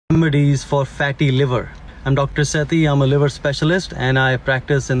remedies for fatty liver. I'm Dr. Sethi. I'm a liver specialist and I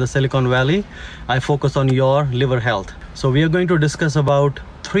practice in the Silicon Valley. I focus on your liver health. So we are going to discuss about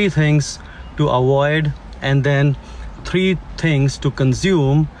 3 things to avoid and then 3 things to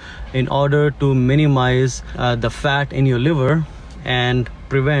consume in order to minimize the fat in your liver and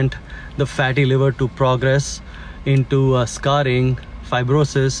prevent the fatty liver to progress into scarring,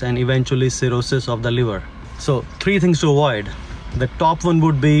 fibrosis, and eventually cirrhosis of the liver. So 3 things to avoid. The top one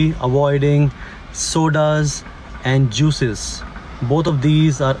would be avoiding sodas and juices. Both of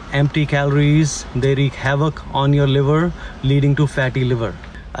these are empty calories. They wreak havoc on your liver, leading to fatty liver.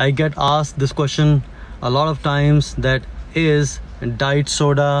 I get asked this question a lot of times, that is diet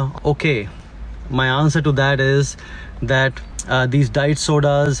soda okay? My answer to that is that these diet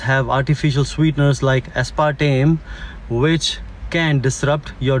sodas have artificial sweeteners like aspartame, which can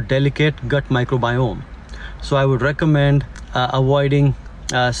disrupt your delicate gut microbiome. So I would recommend avoiding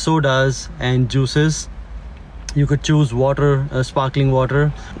sodas and juices. You could choose water, sparkling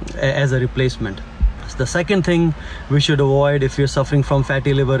water as a replacement. The second thing we should avoid if you're suffering from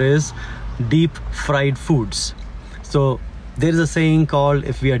fatty liver is deep fried foods. So there is a saying called,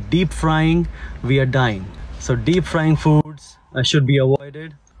 if we are deep frying, we are dying. So deep frying foods should be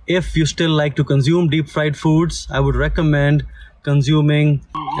avoided. If you still like to consume deep fried foods, I would recommend consuming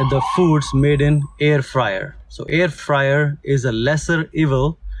the foods made in air fryer. So air fryer is a lesser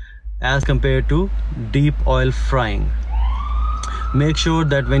evil as compared to deep oil frying. Make sure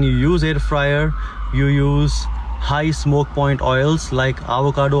that when you use air fryer, you use high smoke point oils like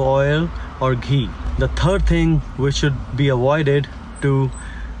avocado oil or ghee. The third thing which should be avoided to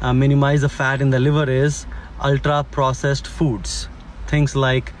minimize the fat in the liver is ultra processed foods. Things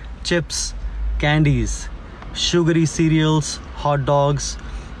like chips, candies, sugary cereals, hot dogs,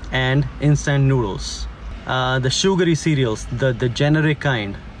 and instant noodles. The sugary cereals, the generic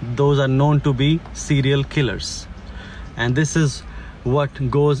kind, those are known to be cereal killers. And this is what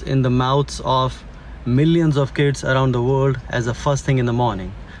goes in the mouths of millions of kids around the world as the first thing in the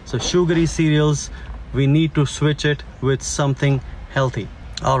morning. So sugary cereals, we need to switch it with something healthy.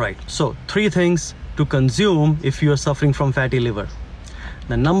 Alright, so 3 things to consume if you are suffering from fatty liver.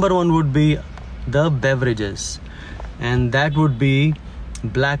 The number 1 would be the beverages, and that would be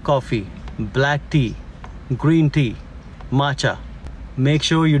black coffee, black tea, green tea, matcha. Make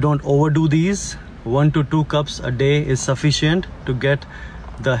sure you don't overdo these. 1 to 2 cups a day is sufficient to get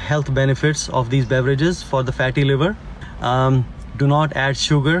the health benefits of these beverages for the fatty liver. Do not add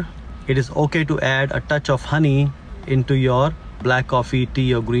sugar. It is okay to add a touch of honey into your black coffee,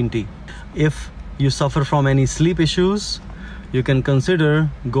 tea, or green tea. If you suffer from any sleep issues, you can consider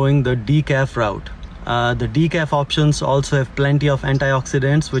going the decaf route. The decaf options also have plenty of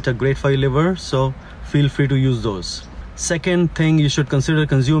antioxidants which are great for your liver, so feel free to use those. Second thing you should consider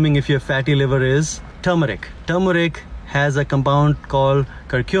consuming if you have fatty liver is turmeric. Turmeric has a compound called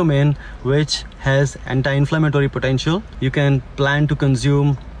curcumin, which has anti-inflammatory potential. You can plan to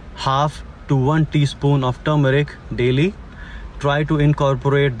consume half to 1 teaspoon of turmeric daily. Try to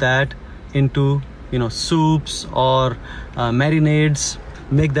incorporate that into soups or marinades.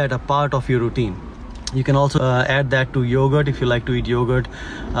 Make that a part of your routine. You can also add that to yogurt if you like to eat yogurt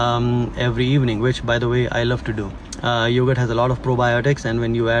every evening, which by the way I love to do. Yogurt has a lot of probiotics, and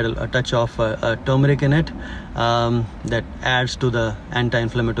when you add a touch of turmeric in it, that adds to the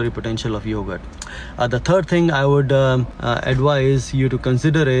anti-inflammatory potential of yogurt. The third thing I would advise you to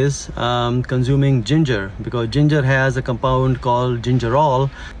consider is consuming ginger, because ginger has a compound called gingerol,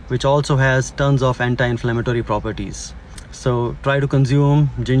 which also has tons of anti-inflammatory properties. So try to consume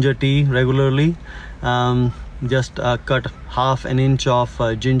ginger tea regularly. Just cut half an inch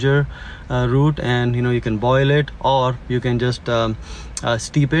of ginger root, and you can boil it, or you can just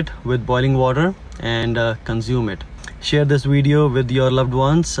steep it with boiling water and consume it. Share this video with your loved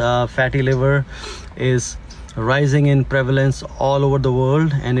ones. Fatty liver is rising in prevalence all over the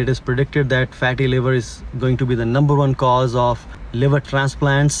world, and it is predicted that fatty liver is going to be the #1 cause of liver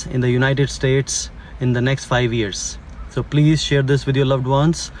transplants in the United States in the next 5 years. So please share this with your loved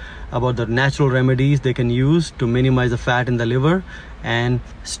ones about the natural remedies they can use to minimize the fat in the liver and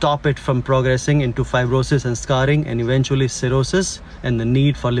stop it from progressing into fibrosis and scarring and eventually cirrhosis and the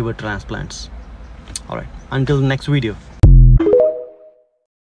need for liver transplants. All right, until the next video.